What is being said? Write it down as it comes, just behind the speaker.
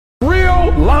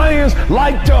lions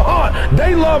like to hunt.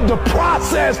 They love the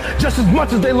process just as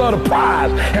much as they love the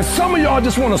prize. And some of y'all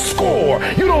just want to score.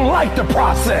 You don't like the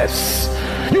process.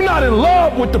 You're not in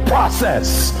love with the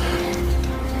process.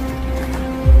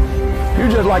 You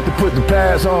just like to put the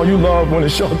pads on. You love when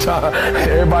it's showtime.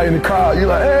 Everybody in the crowd, you're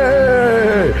like,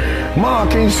 hey, Mom,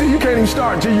 can you see? You can't even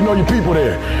start until you know your people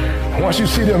there. Once you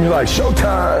see them, you're like,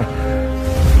 showtime.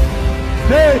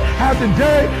 Day after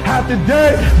day after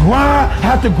day, grind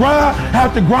after grind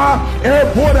after grind,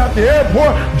 airport after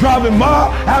airport, driving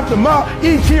mile after mile.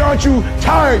 E.T., aren't you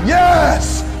tired?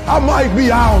 Yes. I might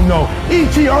be, I don't know.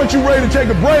 E.T., aren't you ready to take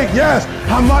a break? Yes,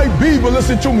 I might be, but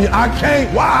listen to me, I can't.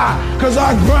 Why? Because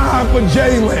I grind for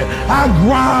Jalen. I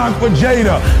grind for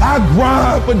Jada. I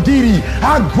grind for Dee Dee.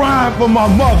 I grind for my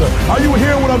mother. Are you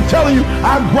hearing what I'm telling you?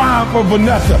 I grind for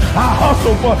Vanessa. I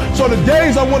hustle for, so the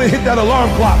days I want to hit that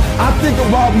alarm clock, I think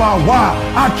about my why.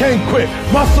 I can't quit.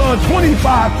 My son,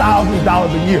 $25,000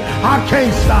 a year. I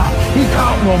can't stop. He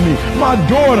counting on me. My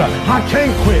daughter, I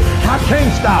can't quit. I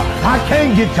can't stop. I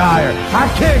can't get tired. I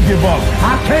can't give up.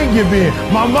 I can't give in.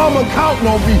 My mama counting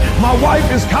on me. My wife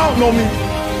is counting on me.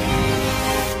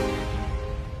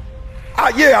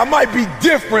 Yeah, I might be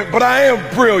different, but I am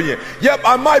brilliant. Yep,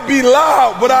 I might be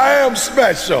loud, but I am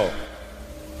special.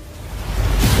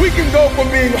 We can go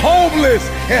from being homeless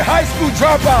and high school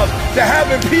dropouts to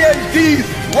having PhDs,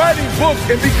 writing books,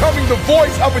 and becoming the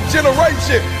voice of a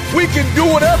generation. We can do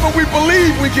whatever we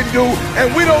believe we can do,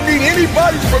 and we don't need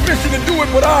anybody's permission to do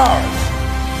it but ours.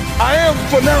 I am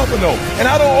phenomenal, and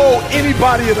I don't owe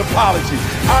anybody an apology.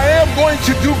 I am going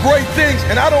to do great things,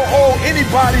 and I don't owe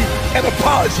anybody an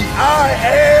apology.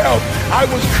 I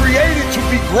was created to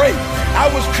be great.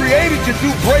 I was created to do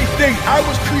great things. I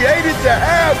was created to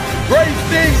have great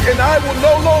things, and I will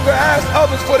no longer ask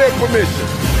others for their permission.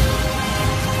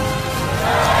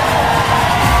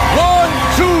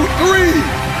 1, 2, 3.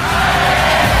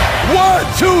 1,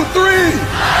 2, 3.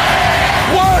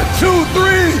 1, 2,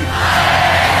 3.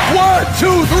 1,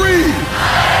 2, 3.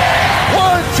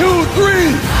 1, 2,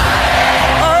 3.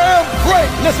 I am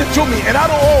great. Listen to me, and I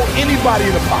don't owe anybody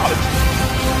an apology.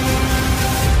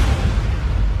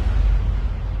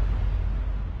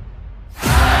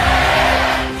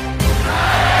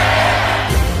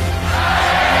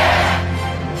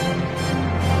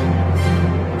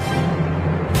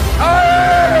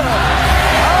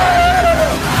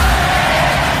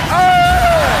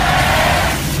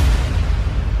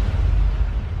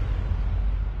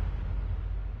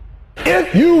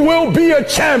 If you will be a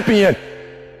champion,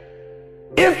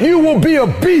 if you will be a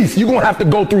beast, you're going to have to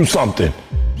go through something.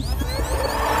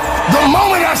 The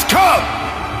moment has come.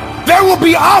 There will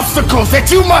be obstacles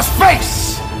that you must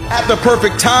face. At the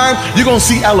perfect time, you're going to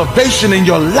see elevation in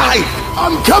your life.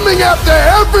 I'm coming after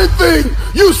everything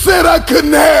you said I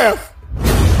couldn't have.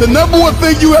 The number one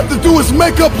thing you have to do is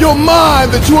make up your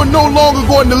mind that you are no longer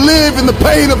going to live in the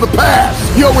pain of the past.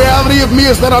 Your reality of me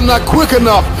is that I'm not quick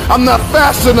enough, I'm not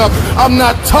fast enough, I'm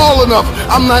not tall enough,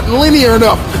 I'm not linear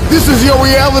enough. This is your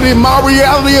reality. My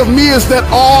reality of me is that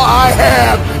all I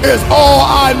have is all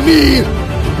I need.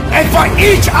 And for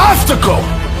each obstacle,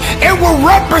 it will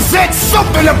represent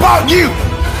something about you.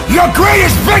 Your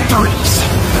greatest victories,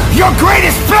 your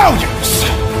greatest failures.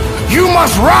 You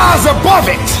must rise above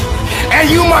it. And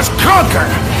you must conquer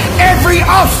every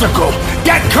obstacle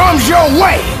that comes your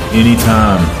way.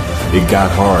 Anytime it got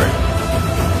hard,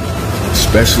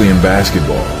 especially in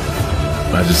basketball,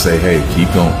 I just say, hey,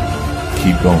 keep going,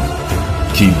 keep going,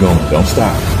 keep going, don't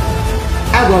stop.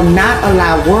 I will not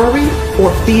allow worry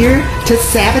or fear to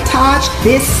sabotage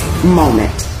this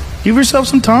moment. Give yourself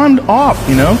some time off,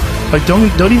 you know? Like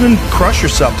don't even crush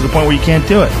yourself to the point where you can't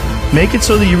do it. Make it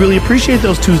so that you really appreciate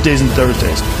those Tuesdays and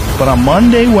Thursdays. But on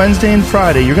Monday, Wednesday, and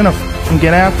Friday, you're going to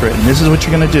get after it, and this is what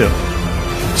you're going to do.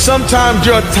 Sometimes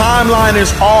your timeline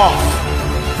is off.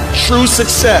 True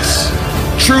success,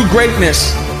 true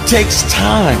greatness takes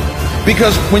time.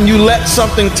 Because when you let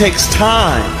something takes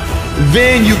time,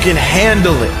 then you can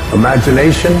handle it.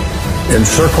 Imagination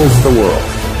encircles the world.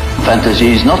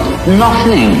 Fantasy is not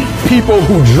nothing. People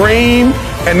who dream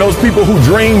and those people who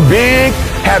dream big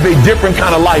have a different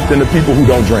kind of life than the people who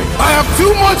don't dream. I have too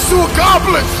much to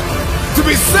accomplish to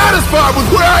be satisfied with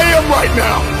where I am right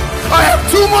now. I have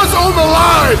too much on the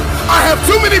line. I have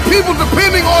too many people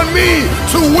depending on me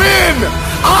to win.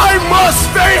 I must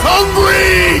stay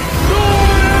hungry.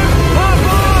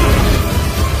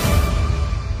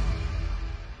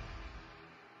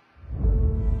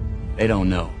 They don't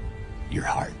know your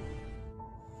heart.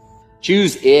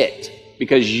 Choose it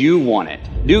because you want it.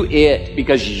 Do it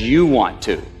because you want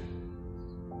to.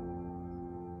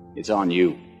 It's on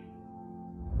you.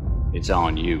 It's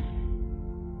on you.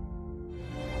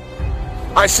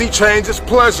 I see change as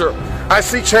pleasure. I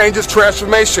see change as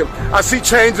transformation. I see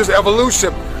change as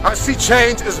evolution. I see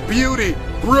change as beauty,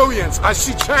 brilliance. I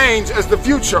see change as the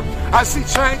future. I see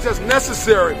change as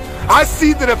necessary. I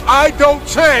see that if I don't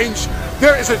change,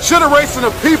 there is a generation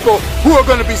of people who are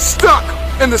going to be stuck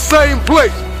in the same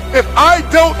place if I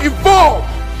don't evolve.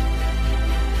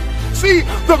 See,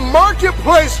 the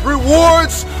marketplace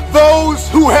rewards those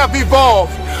who have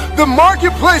evolved. The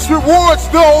marketplace rewards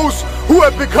those who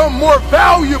have become more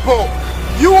valuable.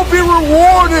 You will be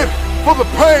rewarded for the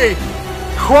pain.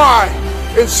 Cry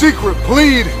in secret,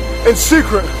 bleed in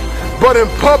secret, but in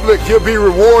public you'll be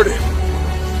rewarded.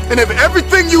 And if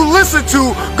everything you listen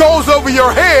to goes over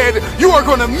your head, you are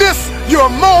going to miss your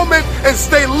moment and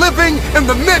stay living in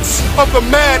the midst of the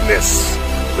madness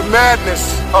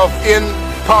of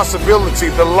impossibility,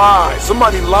 the lie.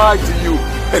 Somebody lied to you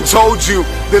and told you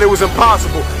that it was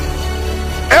impossible.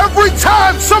 Every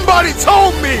time somebody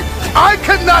told me I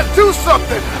could not do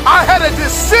something, I had a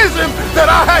decision that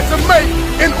I had to make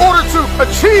in order to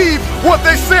achieve what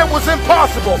they said was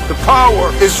impossible. The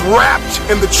power is wrapped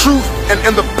in the truth and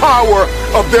in the power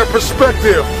of their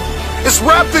perspective. It's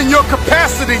wrapped in your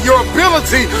capacity, your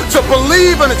ability to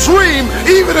believe in a dream,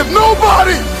 even if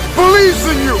nobody believes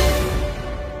in you.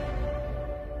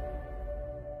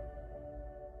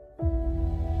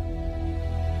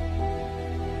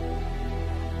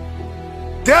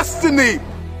 Destiny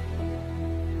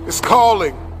is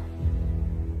calling.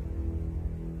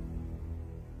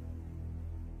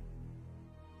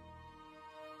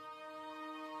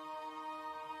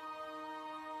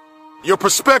 Your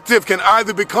perspective can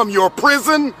either become your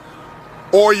prison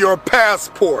or your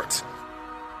passport.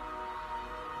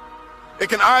 It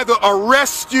can either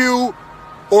arrest you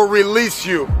or release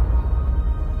you.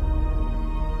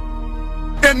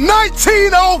 In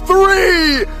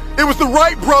 1903, it was the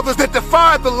Wright brothers that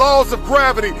defied the laws of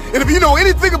gravity. And if you know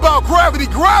anything about gravity,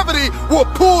 gravity will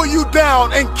pull you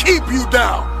down and keep you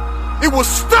down. It will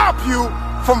stop you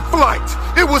from flight.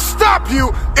 It will stop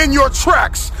you in your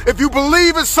tracks. If you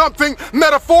believe in something,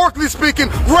 metaphorically speaking,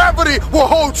 gravity will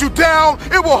hold you down,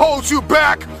 it will hold you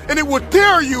back, and it will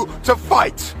dare you to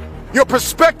fight. Your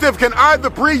perspective can either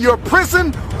be your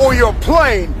prison or your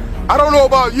plane. I don't know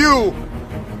about you,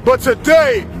 but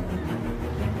today,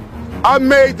 I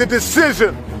made the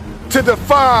decision to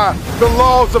defy the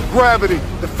laws of gravity.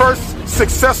 The first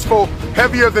successful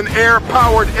heavier-than-air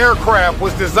powered aircraft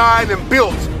was designed and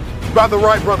built by the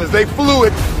Wright brothers. They flew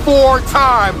it 4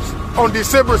 times on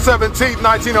December 17,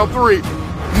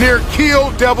 1903, near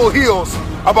Kill Devil Hills,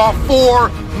 about 4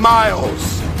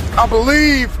 miles. I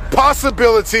believe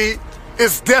possibility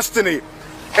is destiny,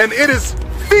 and it is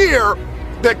fear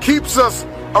that keeps us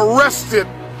arrested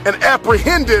and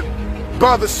apprehended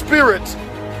by the spirit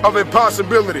of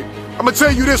impossibility. I'm gonna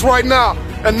tell you this right now,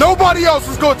 and nobody else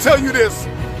is gonna tell you this.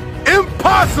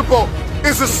 Impossible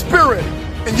is a spirit,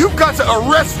 and you've got to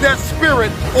arrest that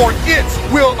spirit or it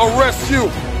will arrest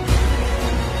you.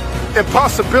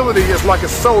 Impossibility is like a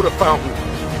soda fountain,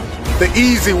 the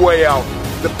easy way out,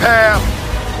 the path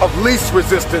of least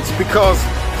resistance, because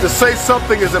to say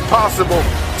something is impossible,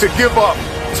 to give up,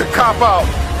 to cop out,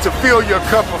 to fill your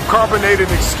cup of carbonated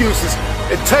excuses,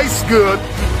 it tastes good,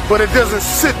 but it doesn't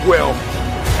sit well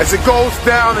as it goes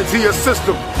down into your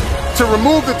system. To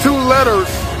remove the 2 letters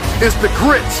is the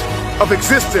grit of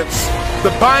existence,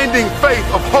 the binding faith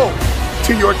of hope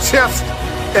to your chest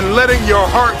and letting your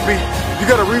heart beat. You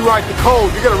gotta rewrite the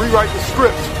code, you gotta rewrite the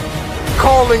script.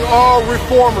 Calling all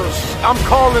reformers, I'm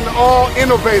calling all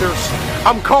innovators,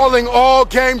 I'm calling all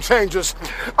game changers,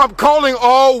 I'm calling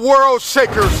all world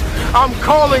shakers, I'm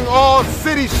calling all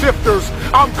city shifters.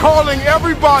 I'm calling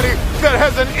everybody that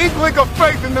has an inkling of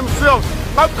faith in themselves.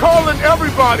 I'm calling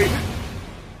everybody.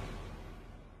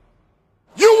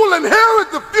 You will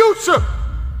inherit the future.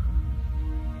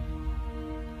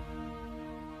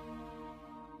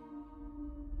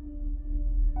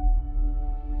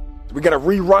 We got to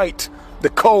rewrite the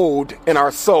code in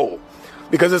our soul,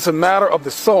 because it's a matter of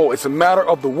the soul. It's a matter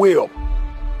of the will.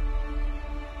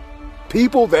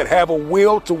 People that have a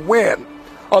will to win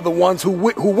are the ones who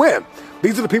win.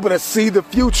 These are the people that see the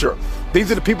future.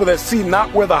 These are the people that see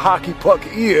not where the hockey puck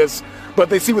is, but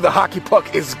they see where the hockey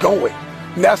puck is going.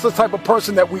 And that's the type of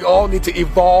person that we all need to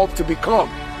evolve to become.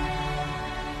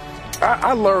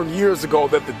 I learned years ago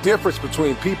that the difference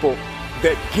between people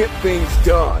that get things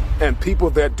done and people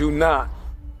that do not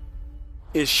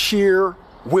is sheer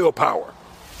willpower.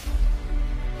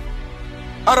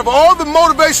 Out of all the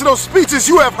motivational speeches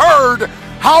you have heard,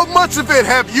 how much of it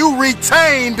have you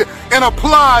retained and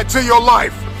applied to your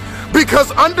life?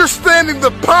 Because understanding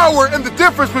the power and the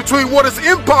difference between what is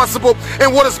impossible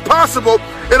and what is possible,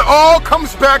 it all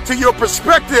comes back to your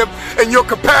perspective and your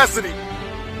capacity.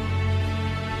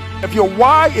 If your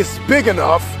why is big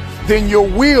enough, then your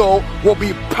will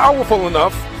be powerful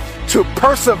enough to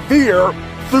persevere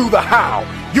through the how.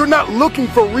 You're not looking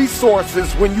for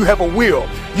resources when you have a will.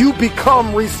 You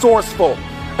become resourceful.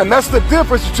 And that's the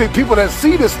difference between people that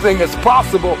see this thing as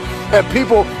possible and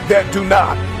people that do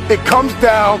not. It comes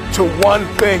down to one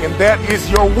thing, and that is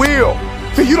your will.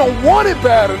 So you don't want it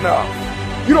bad enough.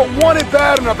 You don't want it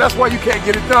bad enough. That's why you can't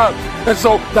get it done. And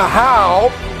so the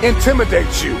how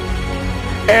intimidates you.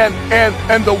 And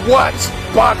the what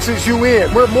boxes you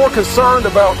in. We're more concerned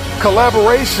about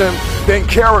collaboration than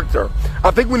character. I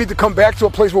think we need to come back to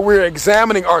a place where we're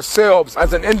examining ourselves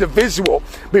as an individual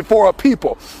before a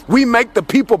people. We make the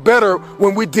people better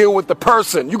when we deal with the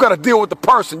person. You got to deal with the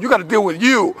person. You got to deal with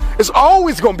you. It's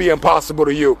always going to be impossible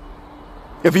to you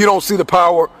if you don't see the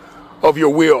power of your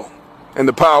will and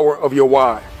the power of your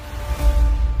why.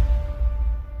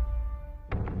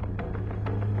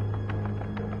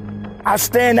 I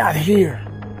stand out here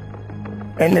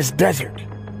in this desert,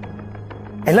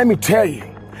 and let me tell you,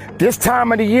 this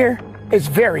time of the year, it's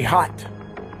very hot.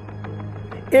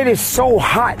 It is so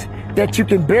hot that you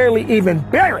can barely even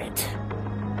bear it.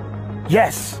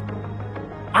 Yes,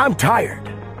 I'm tired.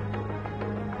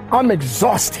 I'm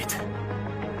exhausted.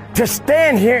 To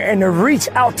stand here and to reach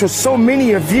out to so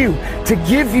many of you to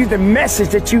give you the message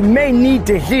that you may need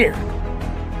to hear.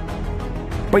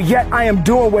 But yet I am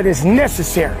doing what is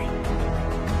necessary.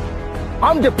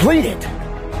 I'm depleted.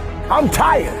 I'm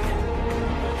tired.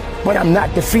 But I'm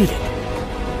not defeated.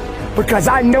 Because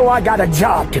I know I got a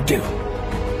job to do.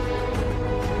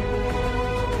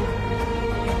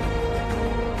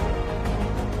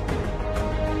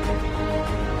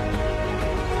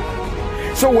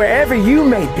 So wherever you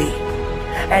may be,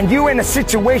 and you're in a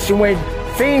situation where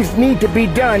things need to be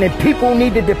done and people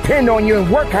need to depend on you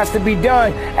and work has to be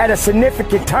done at a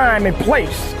significant time and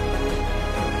place,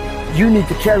 you need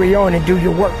to carry on and do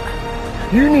your work.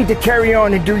 You need to carry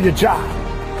on and do your job.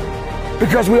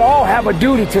 Because we all have a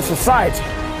duty to society.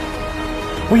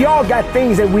 We all got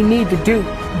things that we need to do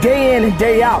day in and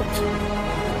day out.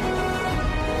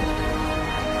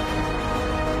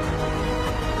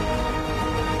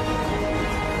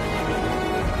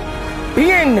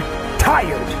 Being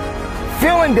tired,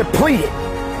 feeling depleted,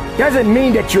 doesn't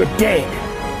mean that you're dead.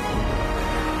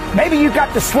 Maybe you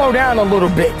got to slow down a little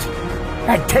bit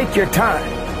and take your time.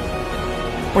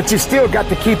 But you still got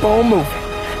to keep on moving.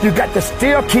 You got to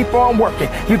still keep on working.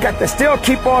 You got to still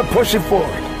keep on pushing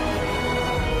forward.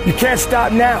 You can't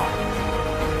stop now.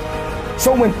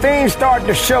 So when things start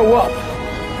to show up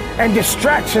and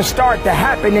distractions start to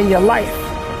happen in your life,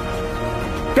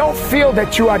 don't feel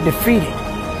that you are defeated.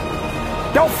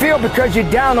 Don't feel because you're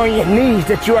down on your knees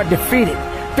that you are defeated.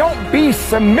 Don't be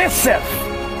submissive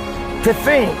to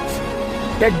things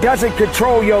that doesn't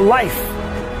control your life.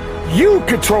 You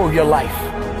control your life,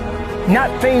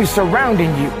 not things surrounding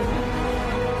you.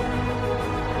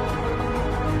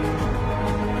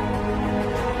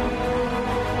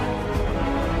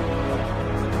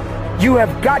 You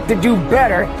have got to do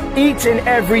better each and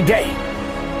every day.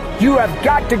 You have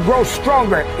got to grow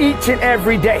stronger each and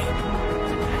every day.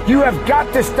 You have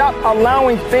got to stop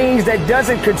allowing things that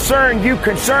doesn't concern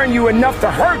you enough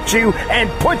to hurt you and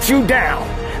put you down,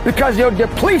 because your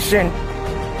depletion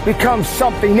becomes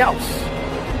something else.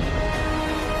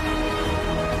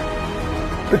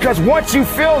 Because once you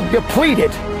feel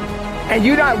depleted and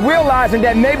you're not realizing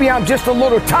that maybe I'm just a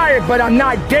little tired, but I'm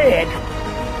not dead,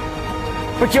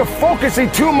 but you're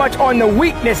focusing too much on the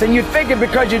weakness and you're thinking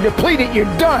because you're depleted,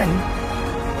 you're done,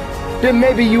 then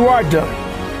maybe you are done.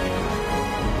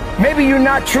 Maybe you're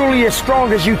not truly as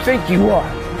strong as you think you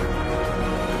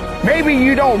are. Maybe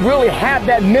you don't really have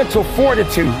that mental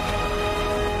fortitude.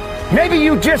 Maybe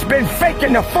you've just been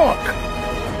faking the funk.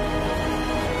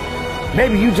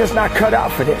 Maybe you're just not cut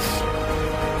out for this.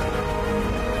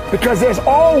 Because there's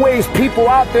always people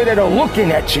out there that are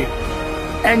looking at you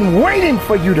and waiting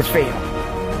for you to fail,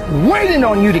 waiting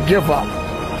on you to give up.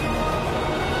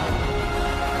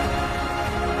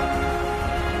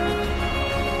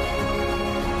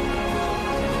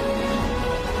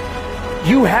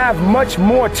 You have much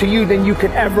more to you than you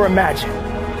could ever imagine.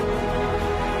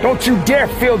 Don't you dare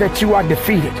feel that you are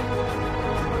defeated.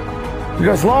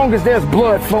 Because as long as there's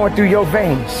blood flowing through your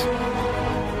veins,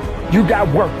 you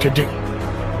got work to do.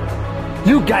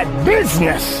 You got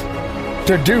business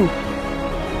to do.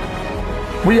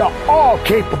 We are all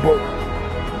capable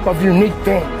of unique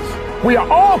things. We are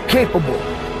all capable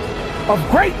of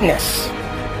greatness.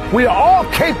 We are all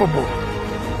capable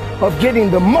of getting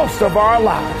the most of our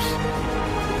lives.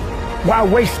 Why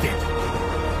waste it?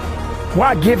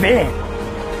 Why give in?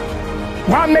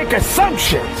 Why make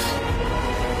assumptions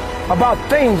about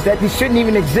things that shouldn't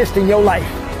even exist in your life?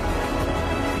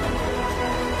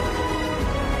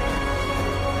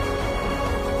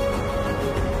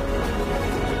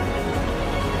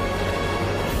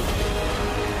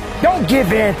 Don't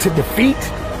give in to defeat.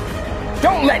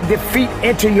 Don't let defeat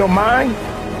enter your mind.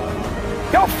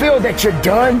 Don't feel that you're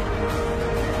done.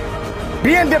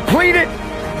 Being depleted,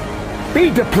 be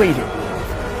depleted.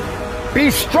 Be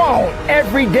strong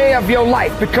every day of your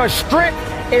life because strength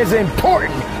is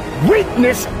important.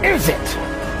 Weakness isn't.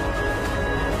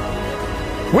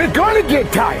 We're gonna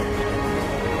get tired,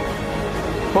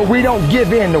 but we don't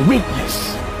give in to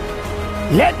weakness.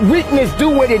 Let weakness do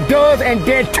what it does and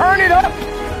then turn it up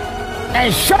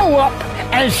and show up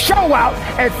and show out,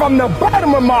 and from the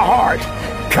bottom of my heart,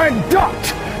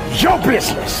 conduct your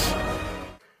business.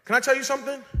 Can I tell you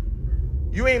something?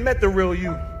 You ain't met the real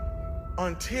you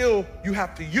until you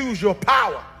have to use your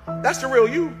power. That's the real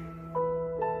you.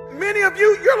 Many of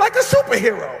you, you're like a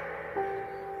superhero.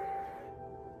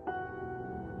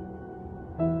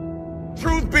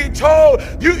 Truth be told,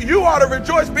 you ought to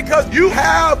rejoice because you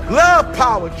have love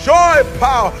power, joy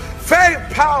power, faith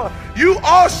power. You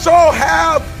also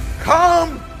have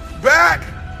comeback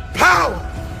power.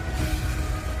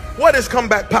 What is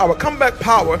comeback power? Comeback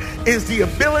power is the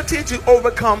ability to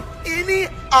overcome any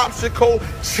obstacle,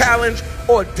 challenge,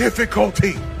 or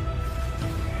difficulty.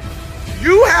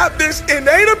 You have this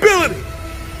innate ability,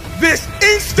 this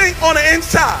instinct on the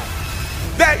inside,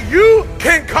 that you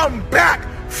can come back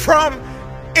from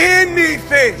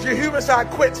anything. Your human side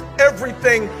quits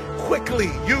everything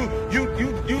quickly.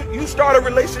 You start a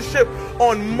relationship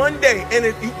on Monday and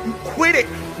you quit it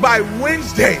by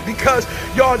Wednesday because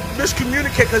y'all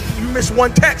miscommunicate because you miss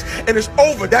one text and it's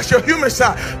over. That's your human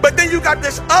side. But then you got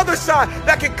this other side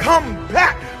that can come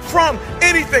back from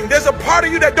anything. There's a part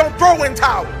of you that don't throw in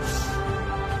towels.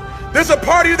 There's a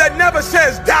part of you that never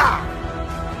says die.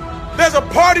 There's a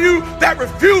part of you that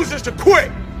refuses to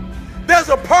quit. There's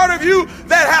a part of you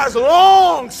that has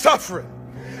long suffering.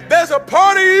 There's a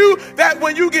part of you that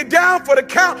when you get down for the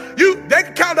count, they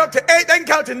can count up to 8, they can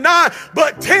count to 9,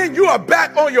 but 10, you are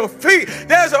back on your feet.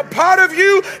 There's a part of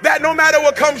you that no matter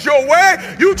what comes your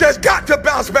way, you just got to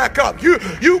bounce back up. You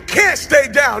can't stay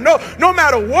down. No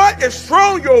matter what is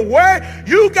thrown your way,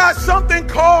 you got something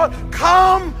called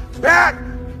comeback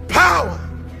power.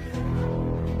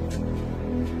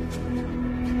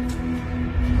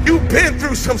 You've been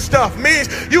through some stuff. Means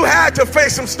you had to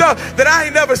face some stuff that I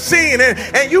ain't never seen.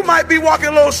 And you might be walking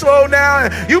a little slow now,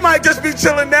 and you might just be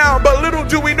chilling now. But little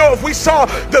do we know, if we saw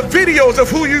the videos of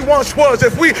who you once was,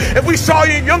 if we saw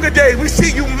you in younger days, we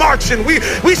see you marching, we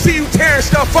see you tearing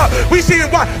stuff up. We see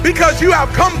it. Why? Because you have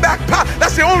come back.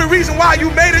 That's the only reason why you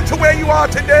made it to where you are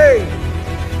today.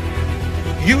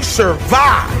 You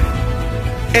survive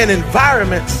in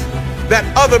environments that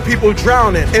other people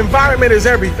drown in. Environment is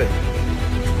everything.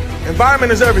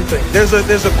 Environment is everything. There's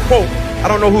a quote. I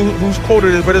don't know whose quote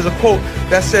it is, but there's a quote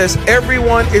that says,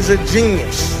 everyone is a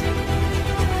genius.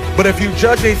 But if you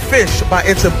judge a fish by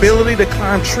its ability to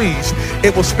climb trees,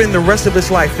 it will spend the rest of its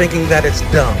life thinking that it's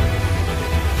dumb.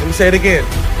 Let me say it again.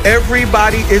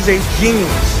 Everybody is a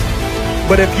genius.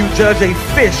 But if you judge a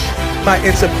fish by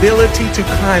its ability to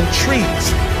climb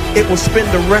trees, it will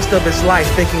spend the rest of its life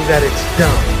thinking that it's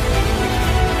dumb.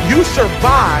 You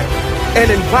survive in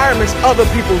environments other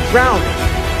people drown in.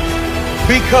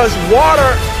 Because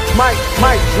water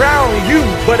might drown you,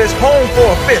 but it's home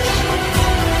for a fish.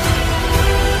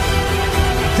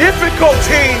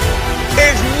 Difficulty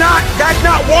is that's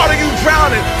not water you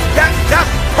drown in.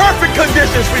 That's perfect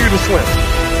conditions for you to swim.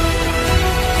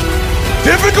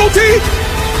 Difficulty?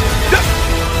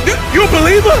 You a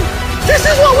believer? This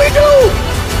is what we do.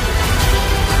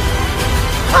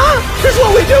 Huh? This is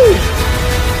what we do.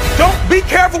 Don't be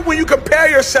careful when you compare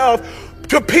yourself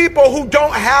to people who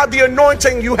don't have the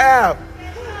anointing you have,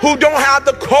 who don't have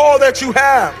the call that you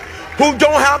have, who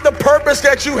don't have the purpose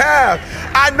that you have.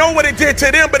 I know what it did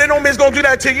to them, but it don't mean it's going to do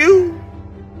that to you.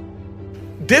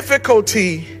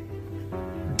 Difficulty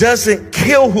doesn't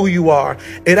kill who you are.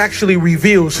 It actually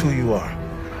reveals who you are.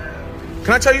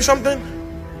 Can I tell you something?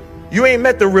 You ain't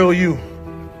met the real you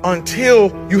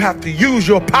until you have to use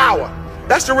your power.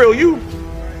 That's the real you.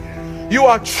 You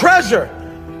are treasure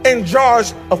in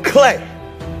jars of clay.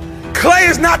 Clay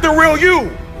is not the real you.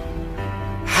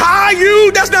 High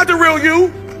you, that's not the real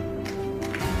you.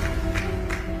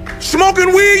 Smoking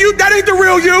weed, that ain't the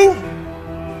real you.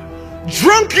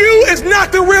 Drunk you is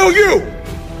not the real you.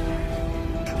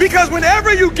 Because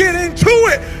whenever you get into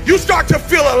it, you start to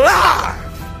feel alive.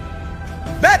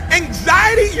 That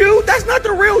anxiety you, that's not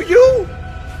the real you.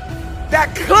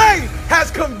 That clay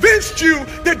has convinced you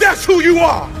that that's who you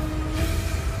are.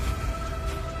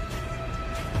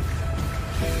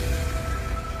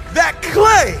 That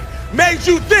clay made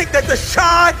you think that the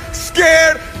shy,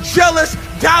 scared, jealous,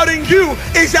 doubting you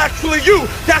is actually you.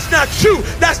 That's not you.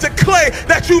 That's the clay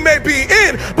that you may be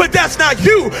in, but that's not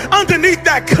you. Underneath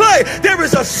that clay, there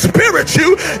is a spirit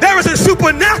you. There is a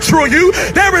supernatural you.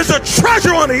 There is a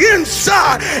treasure on the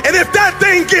inside. And if that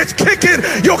thing gets kicking,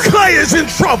 your clay is in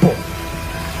trouble.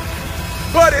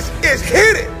 But it's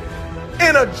hidden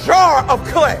in a jar of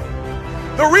clay.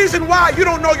 The reason why you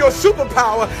don't know your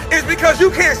superpower is because you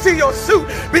can't see your suit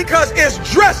because it's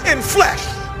dressed in flesh.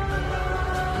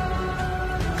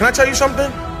 Can I tell you something?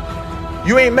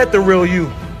 You ain't met the real you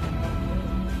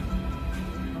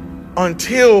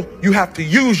until you have to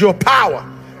use your power.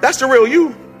 That's the real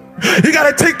you. You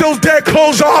gotta take those dead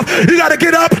clothes off. You gotta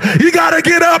get up. You gotta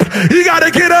get up. You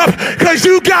gotta get up because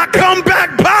you got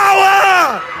comeback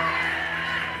power.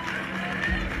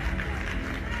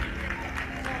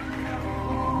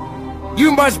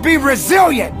 You must be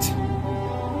resilient.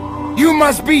 You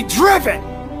must be driven.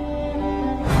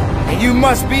 And you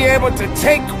must be able to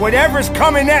take whatever's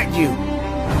coming at you.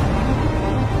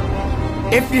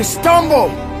 If you stumble,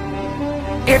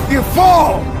 if you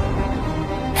fall,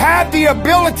 have the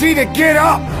ability to get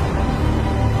up.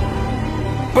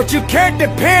 But you can't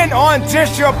depend on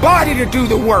just your body to do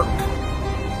the work.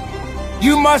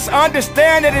 You must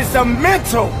understand that it's a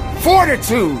mental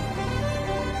fortitude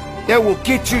that will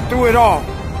get you through it all.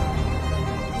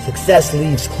 Success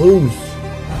leaves clues.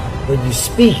 When you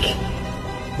speak,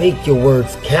 make your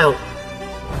words count.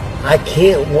 I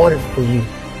can't want it for you.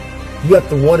 You have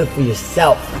to want it for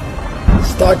yourself.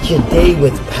 Start your day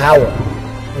with power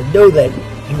and know that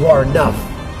you are enough.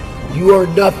 You are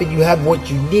enough and you have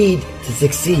what you need to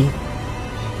succeed.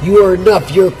 You are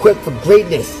enough. You're equipped for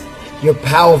greatness. You're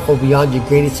powerful beyond your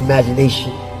greatest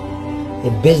imagination.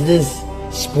 In business,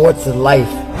 sports, and life,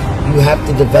 you have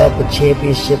to develop a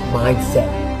championship mindset.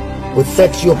 What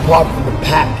sets you apart from the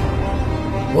pack.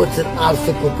 Once an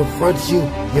obstacle confronts you,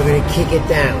 you're going to kick it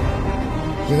down.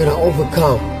 You're going to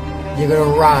overcome. You're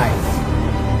going to rise.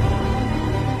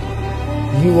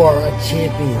 You are a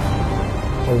champion,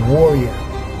 a warrior.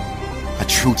 A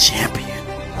true champion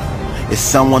is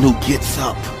someone who gets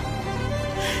up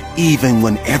even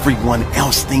when everyone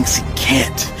else thinks he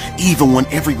can't, even when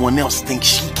everyone else thinks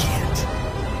she can't.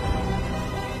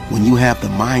 When you have the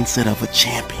mindset of a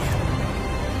champion,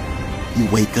 you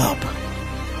wake up.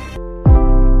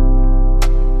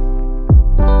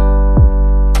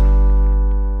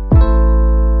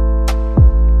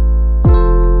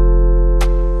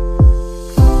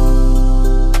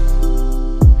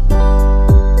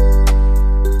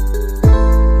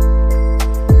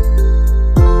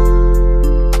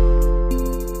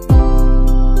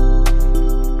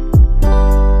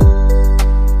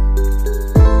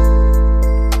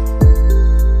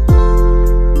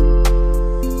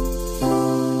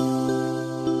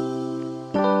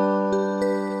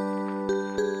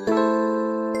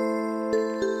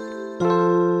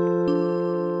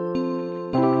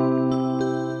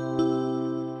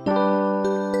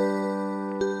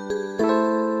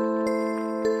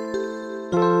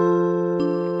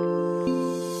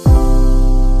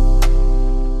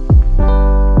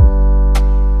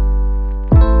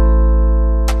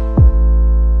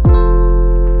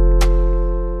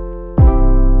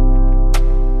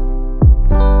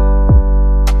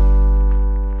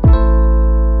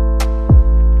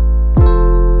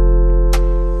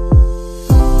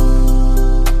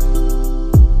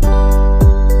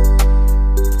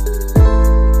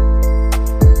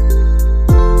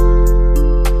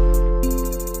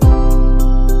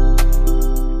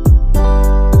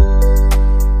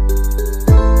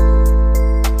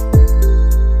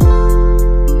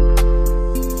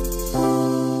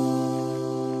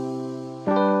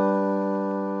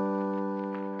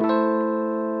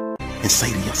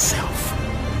 Say to yourself,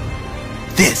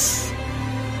 this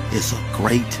is a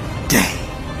great day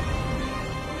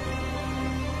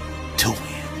to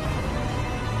win.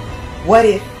 What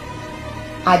if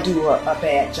I do a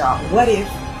bad job? What if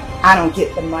I don't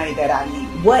get the money that I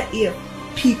need? What if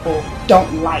people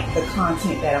don't like the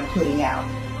content that I'm putting out?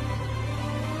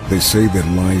 They say that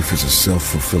life is a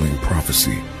self-fulfilling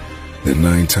prophecy, that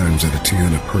 9 times out of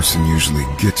 10 a person usually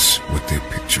gets what they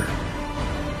picture.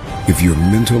 If your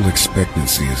mental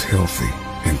expectancy is healthy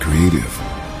and creative,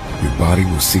 your body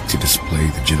will seek to display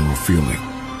the general feeling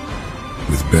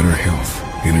with better health,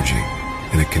 energy,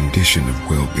 and a condition of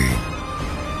well-being.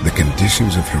 The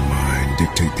conditions of your mind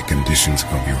dictate the conditions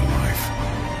of your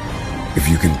life. If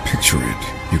you can picture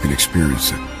it, you can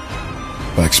experience it.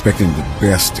 By expecting the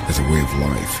best as a way of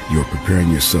life, you are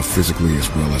preparing yourself physically as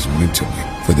well as mentally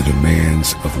for the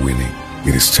demands of winning.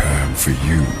 It is time for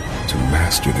you to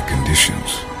master the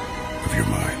conditions of your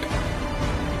mind.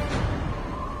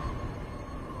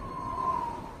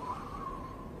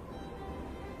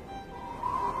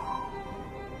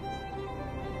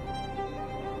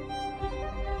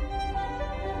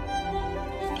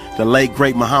 The late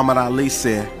great Muhammad Ali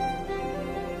said,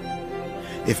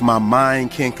 if my mind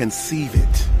can conceive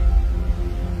it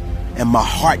and my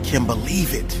heart can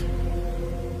believe it,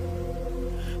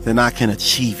 then I can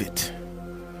achieve it.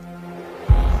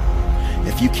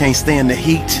 If you can't stand the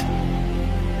heat,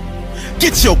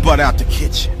 get your butt out the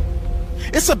kitchen.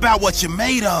 It's about what you're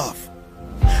made of,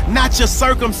 not your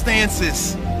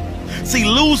circumstances. See,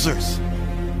 losers,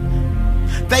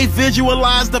 they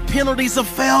visualize the penalties of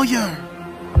failure,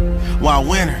 while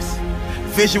winners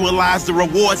visualize the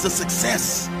rewards of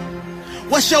success.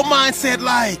 What's your mindset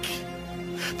like?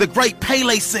 The great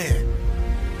Pele said,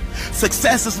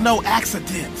 success is no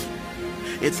accident.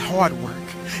 It's hard work.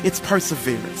 It's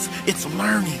perseverance. It's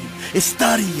learning. It's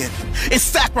studying. It's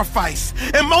sacrifice.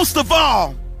 And most of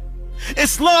all,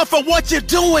 it's love for what you're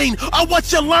doing or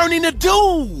what you're learning to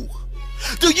do.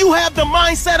 Do you have the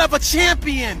mindset of a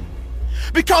champion?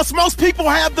 Because most people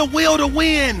have the will to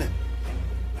win,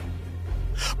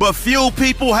 but few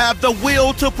people have the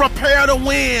will to prepare to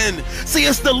win. See,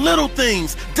 it's the little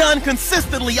things done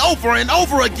consistently over and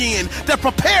over again that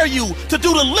prepare you to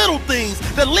do the little things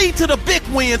that lead to the big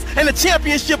wins and the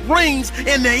championship rings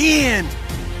in the end.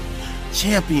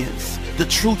 Champions, the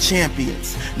true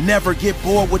champions, never get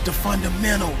bored with the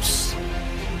fundamentals,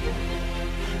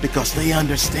 because they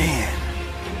understand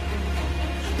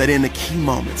that in the key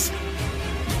moments,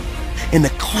 in the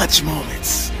clutch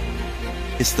moments,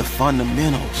 it's the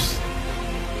fundamentals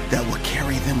that will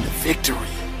carry them to victory.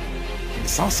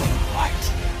 It's also the heart.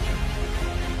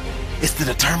 It's the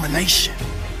determination.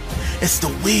 It's the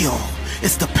will.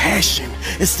 It's the passion.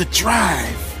 It's the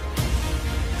drive.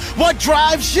 What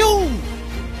drives you?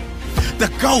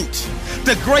 The GOAT,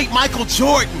 the great Michael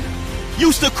Jordan,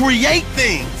 used to create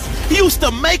things. He used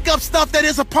to make up stuff that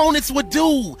his opponents would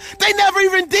do. They never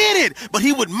even did it, but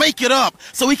he would make it up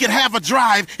so he could have a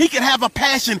drive, he could have a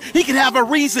passion, he could have a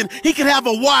reason, he could have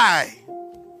a why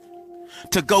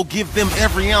to go give them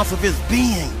every ounce of his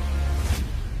being.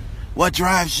 What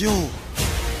drives you?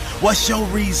 What's your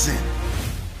reason?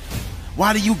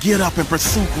 Why do you get up and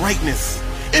pursue greatness?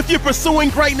 If you're pursuing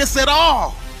greatness at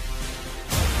all,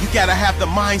 you gotta have the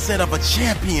mindset of a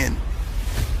champion.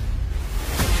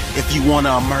 If you want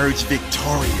to emerge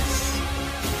victorious,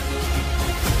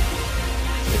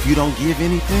 if you don't give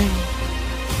anything,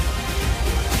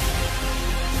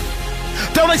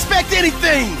 don't expect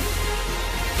anything.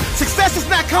 Success is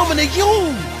not coming to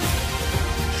you.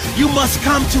 You must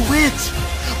come to it.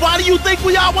 Why do you think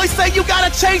we always say you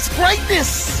gotta chase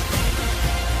greatness?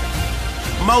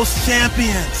 Most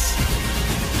champions,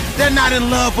 they're not in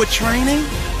love with training.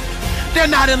 They're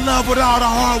not in love with all the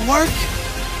hard work.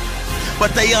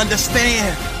 But they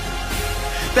understand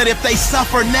that if they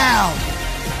suffer now,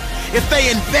 if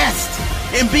they invest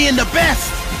in being the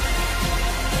best,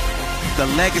 the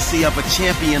legacy of a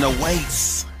champion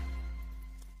awaits.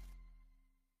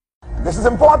 This is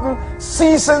important.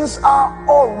 Seasons are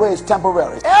always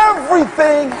temporary.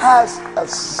 Everything has a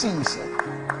season.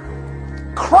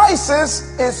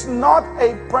 Crisis is not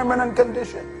a permanent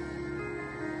condition.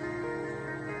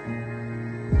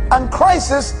 And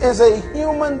crisis is a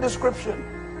human description.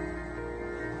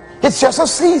 It's just a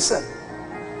season.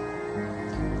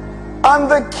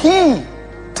 And the key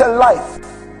to life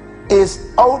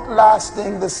is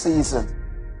outlasting the season.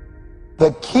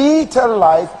 The key to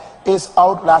life is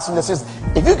outlasting the season.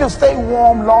 If you can stay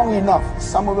warm long enough,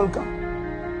 summer will come.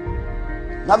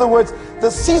 In other words, the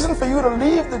season for you to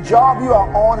leave the job you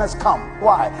are on has come.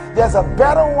 Why? There's a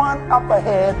better one up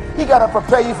ahead. He got to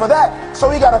prepare you for that.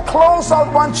 So he got to close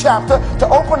out one chapter to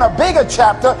open a bigger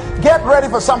chapter. Get ready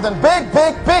for something big,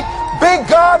 big, big,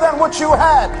 bigger than what you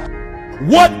had.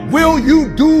 What will you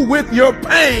do with your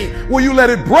pain? Will you let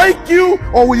it break you,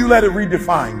 or will you let it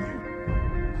redefine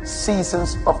you?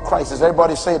 Seasons of crisis.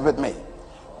 Everybody say it with me.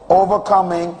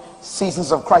 Overcoming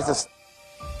seasons of crisis.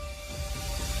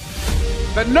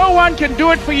 That no one can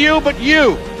do it for you but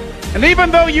you. And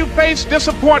even though you face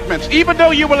disappointments, even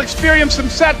though you will experience some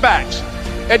setbacks,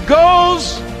 it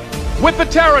goes with the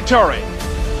territory.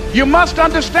 You must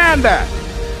understand that.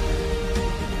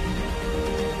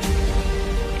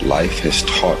 Life has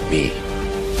taught me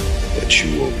that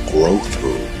you will grow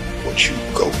through what you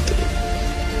go through.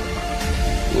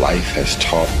 Life has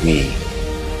taught me,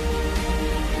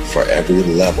 for every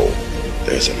level,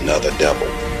 there's another devil.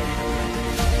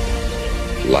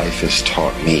 Life has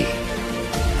taught me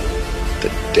the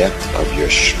depth of your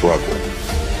struggle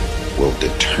will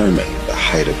determine the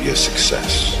height of your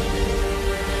success.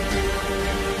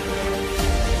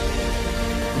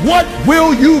 What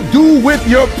will you do with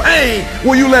your pain?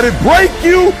 Will you let it break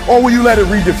you, or will you let it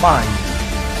redefine you?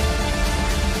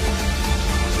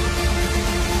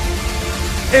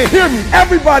 And hear me,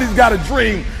 everybody's got a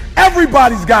dream.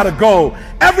 Everybody's got a goal.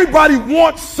 Everybody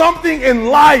wants something in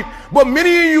life, but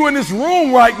many of you in this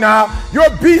room right now, your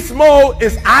beast mode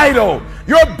is idle.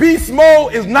 Your beast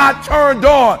mode is not turned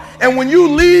on. And when you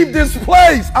leave this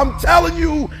place, I'm telling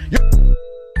you,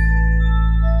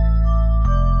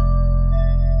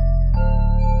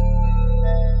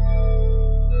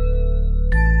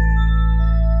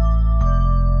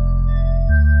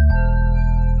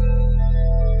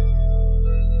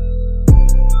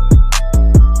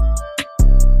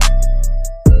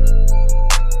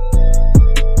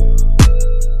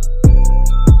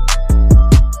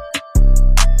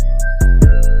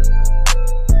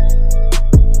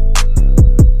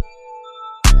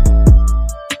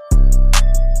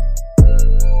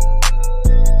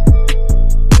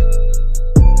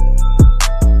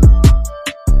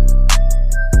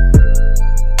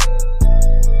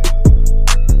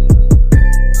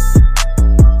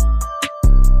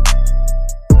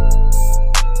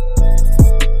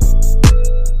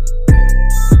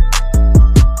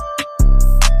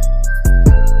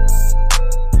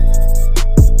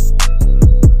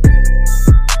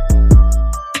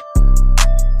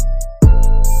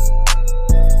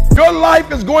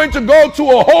 life is going to go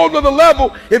to a whole nother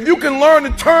level if you can learn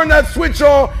to turn that switch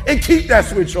on and keep that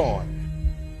switch on.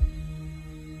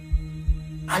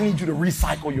 I need you to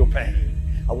recycle your pain.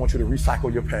 I want you to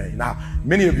recycle your pain. Now,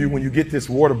 many of you, when you get this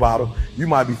water bottle, you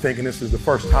might be thinking this is the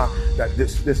first time that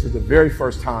this is the very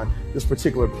first time this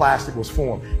particular plastic was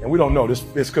formed. And we don't know,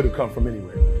 this could have come from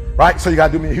anywhere, right? So you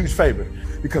gotta do me a huge favor,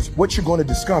 because what you're gonna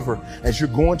discover as you're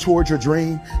going towards your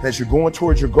dream, as you're going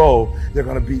towards your goal,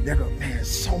 man,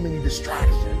 so many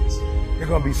distractions. There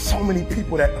are going to be so many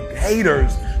people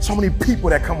haters, so many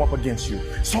people that come up against you,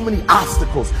 so many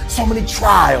obstacles, so many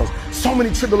trials, so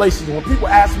many tribulations. And when people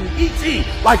ask me, E.T.,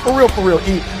 like for real,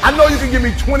 E, I know you can give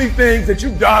me 20 things that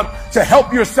you've done to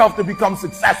help yourself to become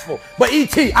successful. But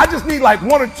E.T., I just need like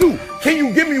one or two. Can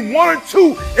you give me one or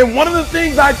two? And one of the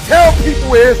things I tell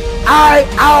people is, I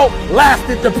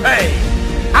outlasted the pain.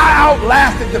 I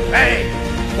outlasted the pain.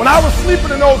 When I was sleeping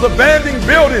in those abandoned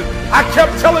buildings, I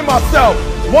kept telling myself,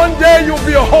 one day you'll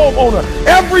be a homeowner.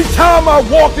 Every time I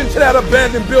walked into that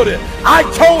abandoned building, I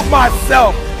told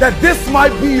myself that this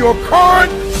might be your current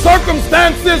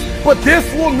circumstances, but this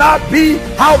will not be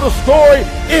how the story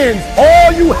ends.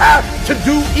 All you have to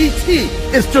do, E.T.,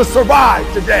 is to survive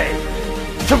today.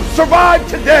 To survive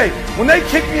today. When they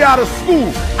kicked me out of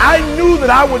school, I knew that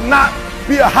I would not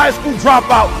be a high school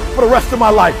dropout for the rest of my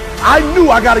life. I knew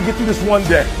I got to get through this one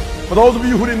day. For those of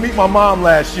you who didn't meet my mom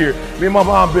last year, me and my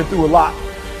mom been through a lot.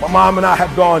 My mom and I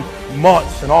have gone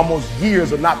months and almost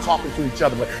years of not talking to each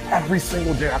other, but every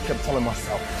single day I kept telling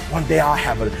myself, one day I'll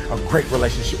have a great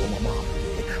relationship with my mom.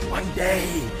 One day.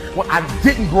 When I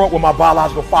didn't grow up with my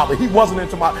biological father. He wasn't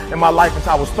in my life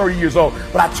until I was 30 years old.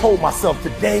 But I told myself,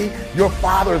 today your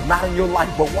father is not in your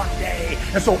life, but one day.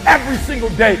 And so every single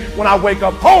day when I wake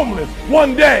up homeless,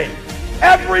 one day.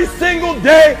 Every single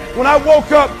day when I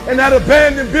woke up in that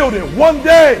abandoned building, one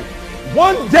day.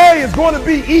 One day is going to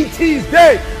be E.T.'s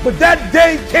day, but that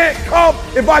day can't come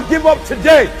if I give up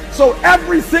today. So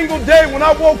every single day when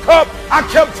I woke up, I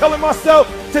kept telling myself,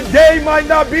 today might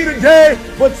not be the day,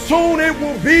 but soon it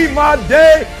will be my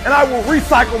day, and I will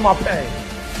recycle my pain.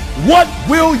 What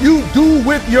will you do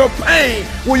with your pain?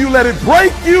 Will you let it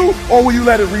break you, or will you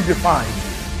let it redefine you?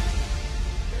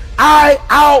 I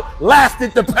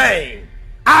outlasted the pain.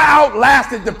 I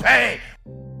outlasted the pain.